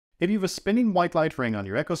If you have a spinning white light ring on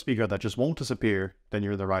your Echo speaker that just won't disappear, then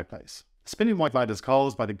you're in the right place. Spinning white light is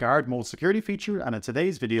caused by the guard mode security feature, and in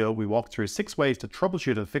today's video we walk through 6 ways to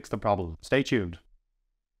troubleshoot and fix the problem. Stay tuned.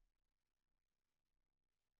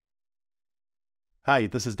 Hi,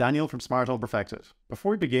 this is Daniel from Smart Home Perfected.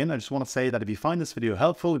 Before we begin, I just want to say that if you find this video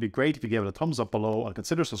helpful, it'd be great if you gave it a thumbs up below and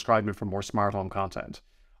consider subscribing for more smart home content.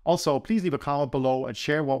 Also, please leave a comment below and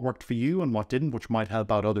share what worked for you and what didn't, which might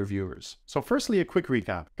help out other viewers. So firstly, a quick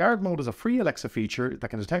recap. Guard mode is a free Alexa feature that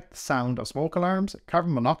can detect the sound of smoke alarms,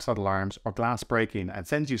 carbon monoxide alarms, or glass breaking and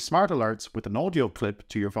sends you smart alerts with an audio clip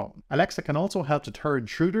to your phone. Alexa can also help deter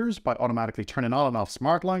intruders by automatically turning on and off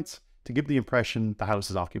smart lights to give the impression the house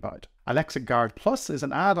is occupied. Alexa Guard Plus is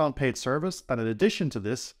an add-on paid service that, in addition to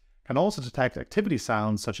this, can also detect activity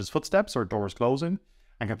sounds such as footsteps or doors closing,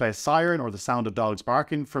 and can play a siren or the sound of dogs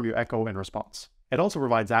barking from your Echo in response. It also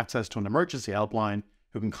provides access to an emergency helpline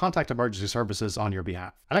who can contact emergency services on your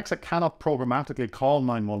behalf. Alexa cannot programmatically call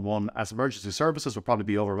 911 as emergency services will probably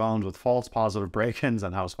be overwhelmed with false positive break-ins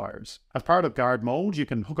and house fires. As part of Guard mode, you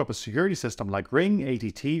can hook up a security system like Ring,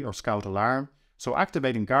 ATT, or Scout Alarm, so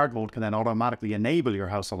activating Guard mode can then automatically enable your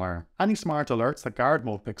house alarm. Any smart alerts that Guard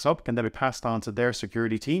mode picks up can then be passed on to their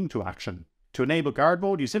security team to action. To enable Guard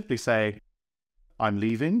mode, you simply say, "I'm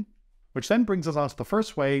leaving," which then brings us on to the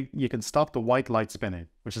first way you can stop the white light spinning,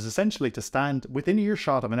 which is essentially to stand within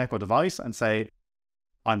earshot of an Echo device and say,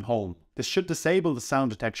 "I'm home." This should disable the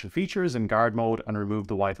sound detection features in Guard mode and remove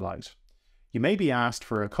the white light. You may be asked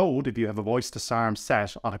for a code if you have a voice disarm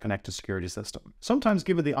set on a connected security system. Sometimes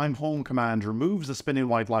giving the "I'm home" command removes the spinning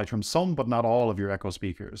white light from some but not all of your Echo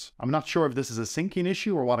speakers. I'm not sure if this is a syncing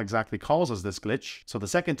issue or what exactly causes this glitch, so the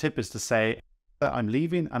second tip is to say, "I'm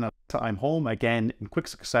leaving" and "I'm home" again in quick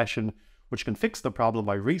succession, which can fix the problem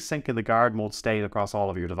by resyncing the Guard mode state across all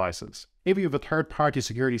of your devices. If you have a third-party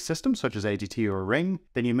security system such as ATT or Ring,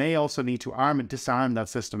 then you may also need to arm and disarm that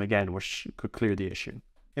system again, which could clear the issue.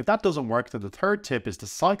 If that doesn't work, then the third tip is to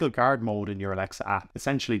cycle Guard mode in your Alexa app.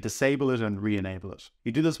 Essentially disable it and re-enable it.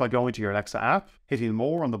 You do this by going to your Alexa app, hitting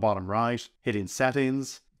More on the bottom right, hitting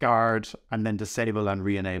Settings, Guard, and then disable and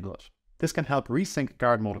re-enable it. This can help resync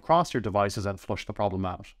Guard mode across your devices and flush the problem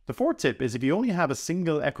out. The fourth tip is if you only have a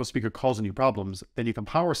single Echo speaker causing you problems, then you can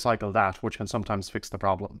power cycle that, which can sometimes fix the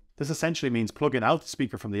problem. This essentially means plugging out the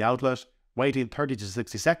speaker from the outlet, waiting 30 to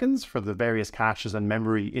 60 seconds for the various caches and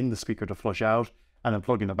memory in the speaker to flush out, and then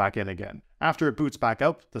plugging it back in again. After it boots back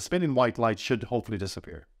up, the spinning white light should hopefully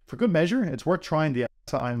disappear. For good measure, it's worth trying the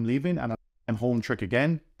 "I'm leaving" and "I'm home" trick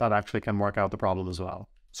again. That actually can work out the problem as well.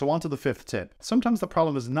 So on to the fifth tip. Sometimes the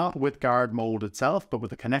problem is not with Guard mode itself, but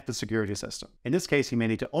with a connected security system. In this case, you may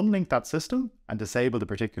need to unlink that system and disable the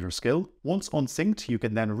particular skill. Once unsynced, you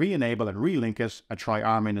can then re-enable and relink it and try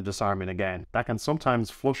arming and disarming again. That can sometimes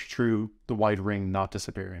flush through the white ring not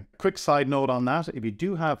disappearing. Quick side note on that, if you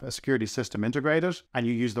do have a security system integrated and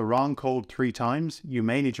you use the wrong code 3 times, you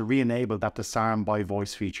may need to re-enable that disarm by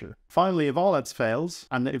voice feature. Finally, if all else fails,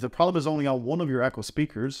 and if the problem is only on one of your Echo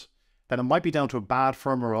speakers, then it might be down to a bad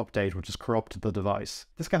firmware update which has corrupted the device.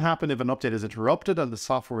 This can happen if an update is interrupted and the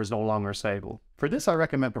software is no longer stable. For this, I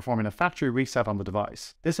recommend performing a factory reset on the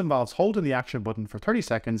device. This involves holding the action button for 30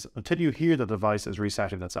 seconds until you hear the device is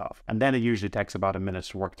resetting itself, and then it usually takes about a minute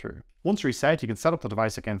to work through. Once reset, you can set up the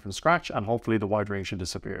device again from scratch and hopefully the white ring should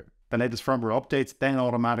disappear. The latest firmware updates then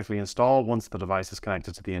automatically install once the device is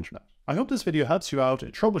connected to the internet. I hope this video helps you out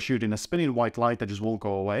in troubleshooting a spinning white light that just won't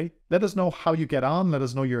go away. Let us know how you get on, let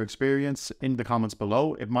us know your experience in the comments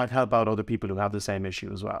below. It might help out other people who have the same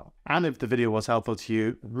issue as well. And if the video was helpful to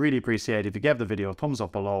you, really appreciate it if you gave the video a thumbs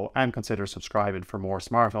up below and consider subscribing for more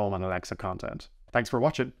smart home and Alexa content. Thanks for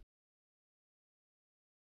watching.